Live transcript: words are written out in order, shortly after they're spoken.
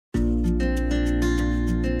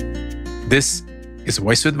This is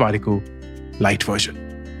voice with Warikoo light version.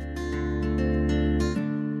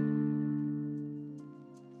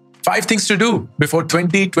 5 things to do before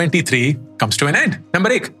 2023 comes to an end.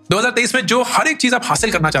 Number 1, 2023 में जो हर एक चीज आप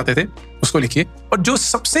हासिल करना चाहते थे उसको लिखिए, और जो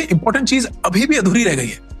सबसे इंपॉर्टेंट चीज अभी भी अधूरी रह गई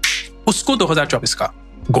है उसको 2024 का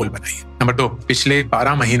गोल बनाइए। नंबर 2, पिछले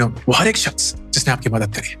 12 महीनों में वो हर एक शख्स जिसने आपकी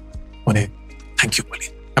मदद करी है उन्हें थैंक यू बोलिए।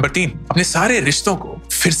 नंबर 3, अपने सारे रिश्तों को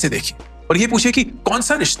फिर से देखिए और ये पूछिए कि कौन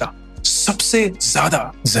सा रिश्ता सबसे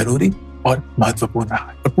ज्यादा जरूरी और महत्वपूर्ण रहा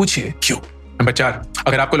है, और पूछिए क्यों। नंबर 4,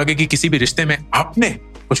 अगर आपको लगे कि किसी भी रिश्ते में आपने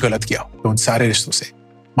कुछ गलत किया हो तो उन सारे रिश्तों से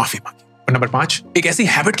माफी मांगिए। और नंबर 5, एक ऐसी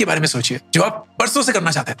हैबिट के बारे में सोचिए जो आप बरसों से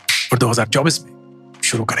करना चाहते हैं और 2024 में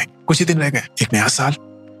शुरू करें। कुछ ही दिन रह गए, एक नया साल,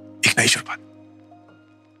 एक नई शुरुआत।